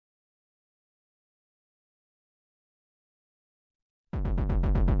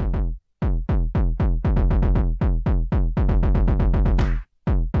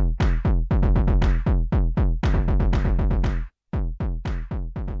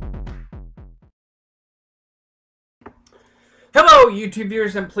Hello, YouTube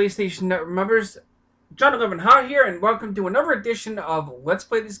viewers and PlayStation Network members. John 11 Hart here, and welcome to another edition of Let's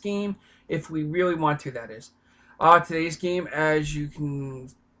Play This Game If We Really Want To. That is, today's game, as you can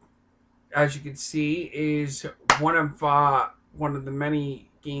see, is one of the many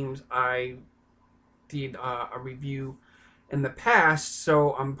games I did a review in the past.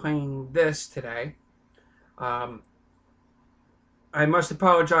 So I'm playing this today. Um, I must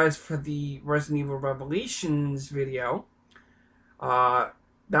apologize for the Resident Evil Revelations video. Uh,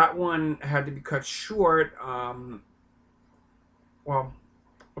 that one had to be cut short. Well,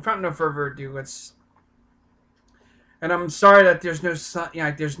 without no further ado, let's. And I'm sorry that there's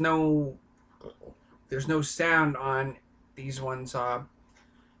no there's no sound on these ones.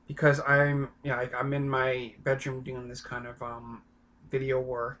 Because I'm in my bedroom doing this kind of video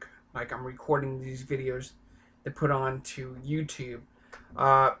work. Like I'm recording these videos to put on to YouTube.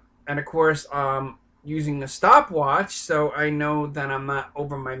 And of course, using a stopwatch, so I know that I'm not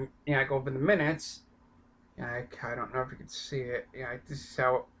over over the minutes. I don't know if you can see it. This is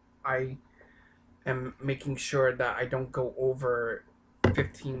how I am making sure that I don't go over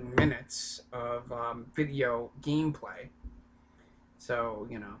 15 minutes of video gameplay. So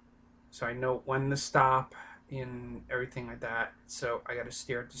so I know when to stop and everything like that. So I got to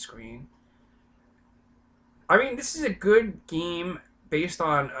stare at the screen. I mean, this is a good game based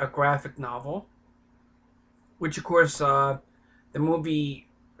on a graphic novel, which of course the movie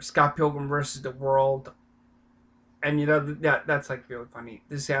Scott Pilgrim versus the World, and that's like really funny.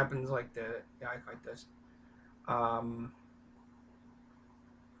 This happens like like this.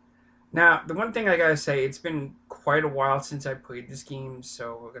 Now the one thing I gotta say, it's been quite a while since I played this game,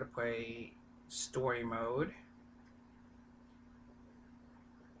 so we're gonna play story mode.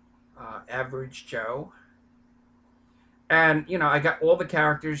 Average Joe. And, I got all the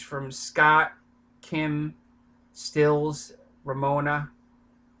characters from Scott, Kim, Stills, Ramona,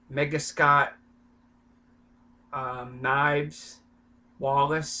 Mega Scott, Knives,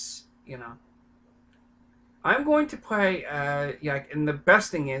 Wallace, I'm going to play, and the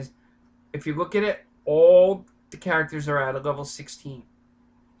best thing is, if you look at it, all the characters are at a level 16.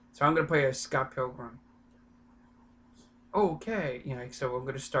 So I'm going to play as Scott Pilgrim. Okay, so I'm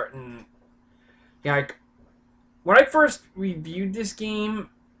going to start in, when I first reviewed this game,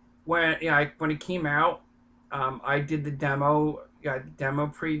 when it came out, I did the demo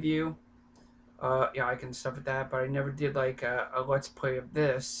preview. I can stuff at that, but I never did like a let's play of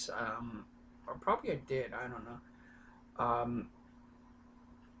this. Or probably I did. I don't know.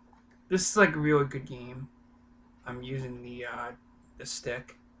 This is like a really good game. I'm using the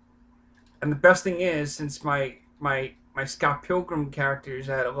stick, and the best thing is, since my Scott Pilgrim character is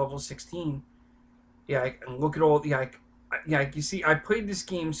at a level 16. And look at all you see, I played this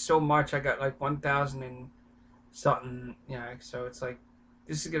game so much, I got like 1,000 and something. So it's like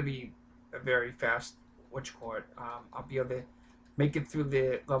this is gonna be a very fast I'll be able to make it through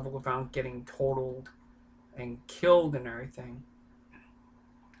the level without getting totaled and killed and everything.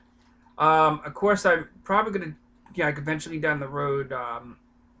 Of course, I'm probably gonna eventually down the road. I'm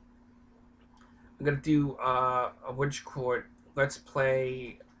gonna do a let's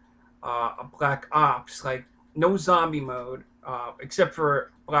play a Black Ops, like no zombie mode, except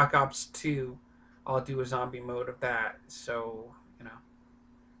for Black Ops 2. I'll do a zombie mode of that. So and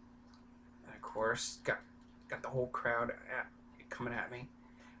of course got the whole crowd coming at me.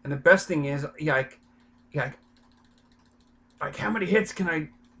 And the best thing is, like how many hits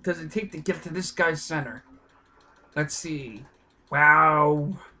does it take to get to this guy's center? Let's see.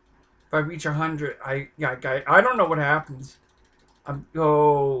 Wow. If I reach 100, I don't know what happens. I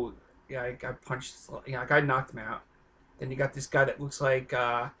got punched. I got knocked him out. Then you got this guy that looks like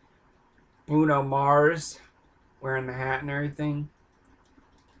Bruno Mars, wearing the hat and everything.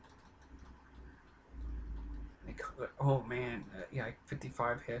 Oh man,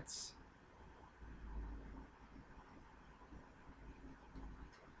 55 hits.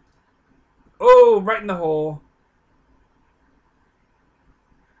 Oh, right in the hole.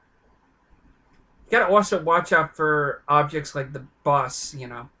 You gotta also watch out for objects like the bus.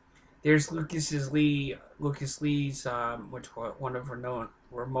 There's Lucas Lee's, one of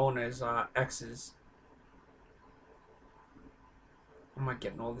Ramona's exes. How am I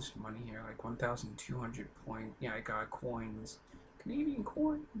getting all this money here? Like 1,200 points. I got coins, Canadian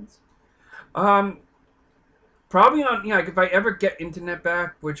coins. Probably on if I ever get internet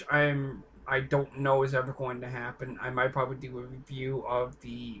back, which I don't know is ever going to happen. I might probably do a review of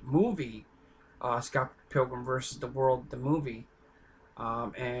the movie, Scott Pilgrim versus the World, the movie.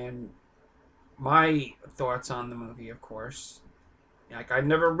 And my thoughts on the movie, of course. I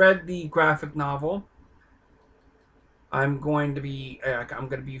never read the graphic novel. I'm going to be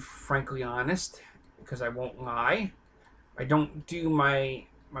frankly honest because I won't lie. I don't do my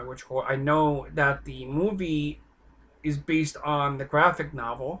what you call it. I know that the movie is based on the graphic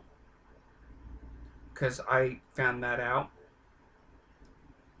novel because I found that out.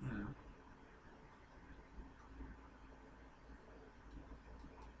 Hmm.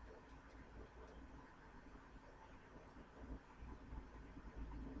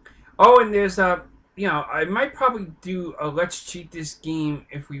 Oh, and there's I might probably do a let's cheat this game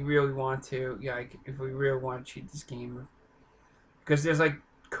if we really want to. Yeah, like, if we really want to cheat this game, because there's like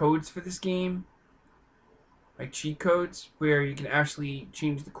codes for this game, like cheat codes where you can actually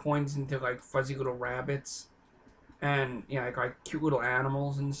change the coins into like fuzzy little rabbits and like cute little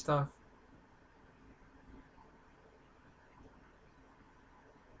animals and stuff.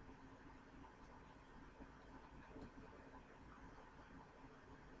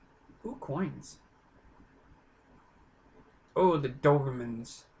 Ooh, coins. Oh, the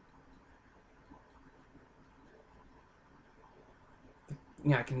Dobermans.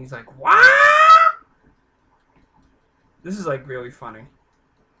 Yeah, and he's like, what? This is like really funny.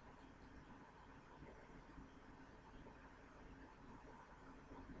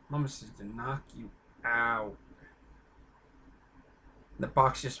 Mama says to knock you out. The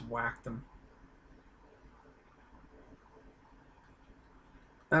box just whacked him.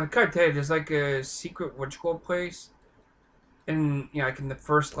 Now, I tell you, there's like a secret what you call place in like in the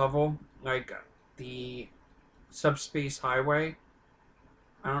first level, like the subspace highway.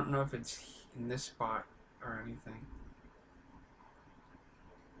 I don't know if it's in this spot or anything.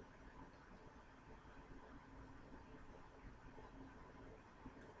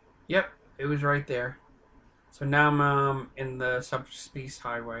 Yep, it was right there. So now I'm in the subspace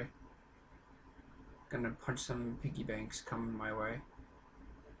highway. Gonna punch some piggy banks coming my way.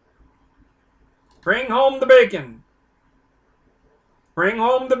 Bring home the bacon. Bring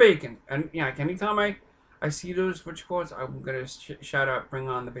home the bacon. And yeah, like anytime I see those what you call it, I'm gonna shout out, bring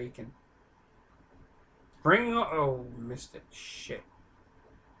on the bacon. Oh, missed it. Shit,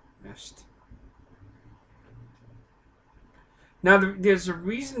 missed. Now there's a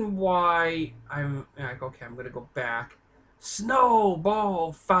reason why I'm like, okay, I'm gonna go back.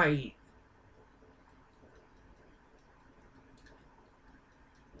 Snowball fight.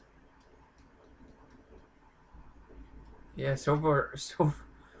 Yeah, so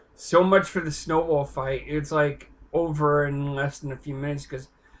much for the snowball fight. It's like over in less than a few minutes because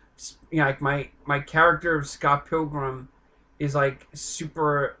like my character of Scott Pilgrim is like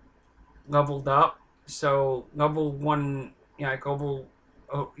super leveled up. So level one, like level,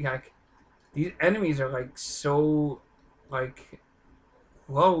 oh yeah, like these enemies are like so like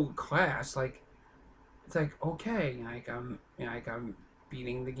low class. Like it's like okay, like I'm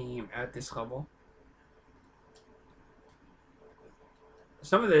beating the game at this level.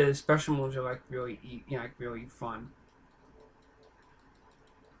 Some of the special moves are like really like really fun.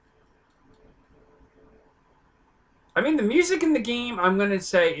 I mean, the music in the game, I'm gonna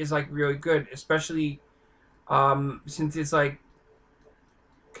say, is like really good, especially since it's like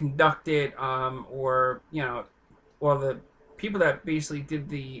conducted or well, the people that basically did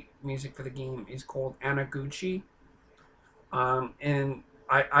the music for the game is called Anaguchi. And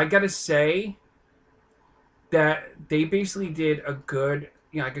I gotta say that they basically did a good,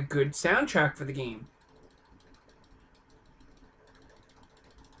 like a good soundtrack for the game.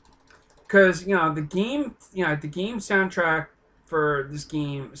 Because the game soundtrack for this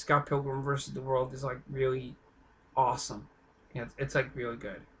game, Scott Pilgrim versus the World, is like really awesome. Yeah, it's like really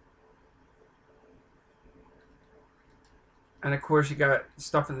good. And of course, you got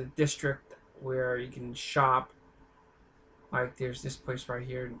stuff in the district where you can shop. Like there's this place right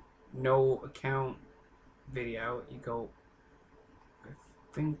here, no account video. You go. I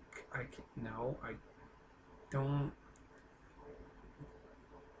think I can. No, I don't.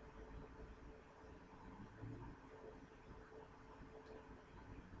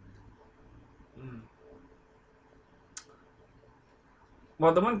 Mm.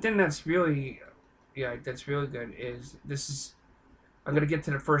 Well, the one thing that's really, yeah, that's really good is this is. I'm gonna get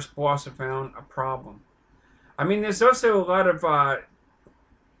to the first boss. I found a problem. I mean, there's also a lot of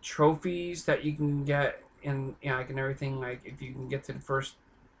trophies that you can get in, like and everything. Like if you can get to the first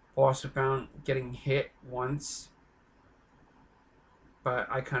boss, I found getting hit once, but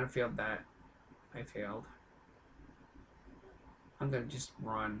I kind of failed that. I failed. I'm gonna just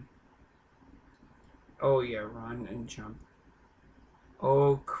run. Oh yeah, run and jump.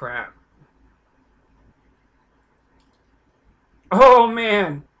 Oh crap. Oh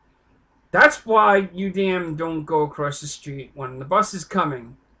man. That's why you damn don't go across the street when the bus is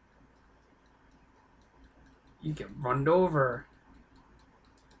coming. You get runned over.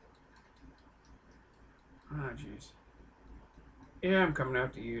 Oh, jeez. Yeah, I'm coming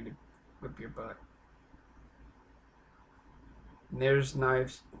after you to whip your butt. And there's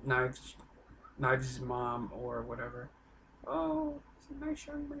Knives' mom or whatever. Oh, it's a nice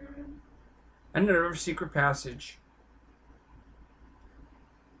young man. And another secret passage.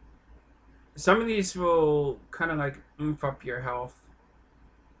 Some of these will kind of like oomph up your health.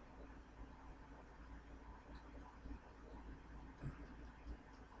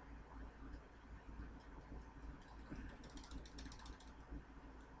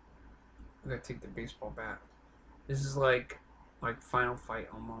 I'm gonna take the baseball bat. This is like Final Fight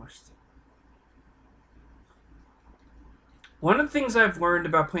almost. One of the things I've learned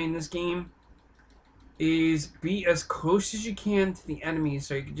about playing this game is be as close as you can to the enemies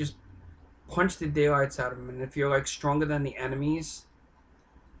so you can just punch the daylights out of them. And if you're like stronger than the enemies,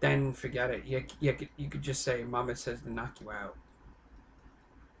 then forget it. You could just say, Mama says to knock you out.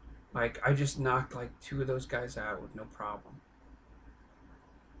 Like, I just knocked like 2 of those guys out with no problem.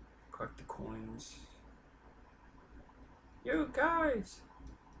 Collect the coins. You guys!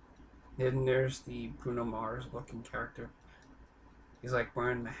 Then there's the Bruno Mars looking character. He's like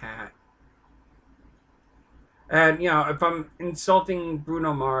wearing the hat. And, you know, if I'm insulting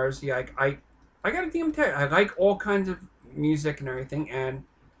Bruno Mars, yeah, I gotta damn tell you, I like all kinds of music and everything, and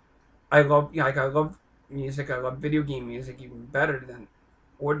I love, yeah, like I love music. I love video game music even better than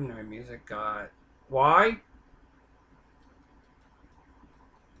ordinary music. Why?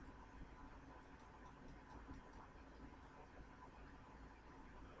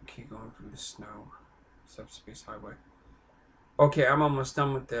 Okay, going through the snow, subspace highway. Okay, I'm almost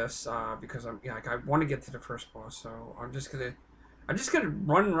done with this because I want to get to the first boss, so I'm just gonna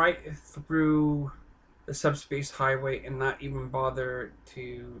run right through the subspace highway and not even bother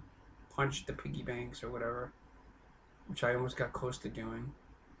to punch the piggy banks or whatever, which I almost got close to doing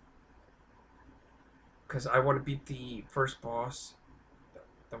because I want to beat the first boss,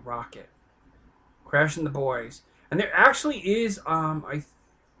 the rocket, Crashing the Boys, and there actually is I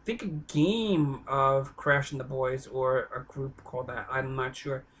think a game of Crashing the Boys or a group called that. I'm not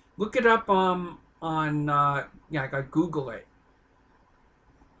sure. Look it up on yeah, I gotta Google it.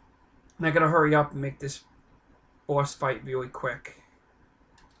 And I gotta hurry up and make this boss fight really quick.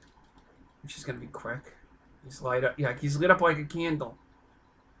 Which is gonna be quick. He's light up. Yeah, he's lit up like a candle.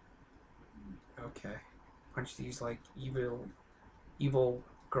 Okay. Punch these like evil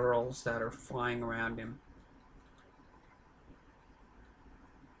girls that are flying around him.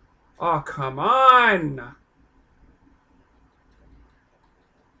 Oh, come on!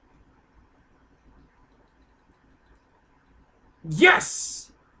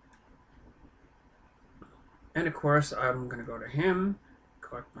 Yes! And of course, I'm going to go to him,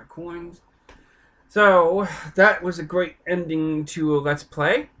 collect my coins. So, that was a great ending to a Let's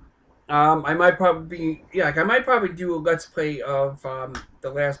Play. I might probably do a Let's Play of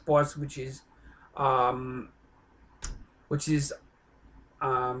the last boss, which is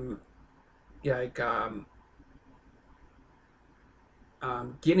yeah, like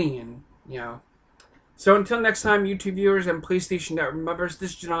Gideon, you know. So until next time, YouTube viewers and PlayStation Network members,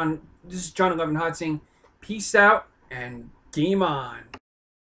 this is John 11 Hot saying peace out and game on.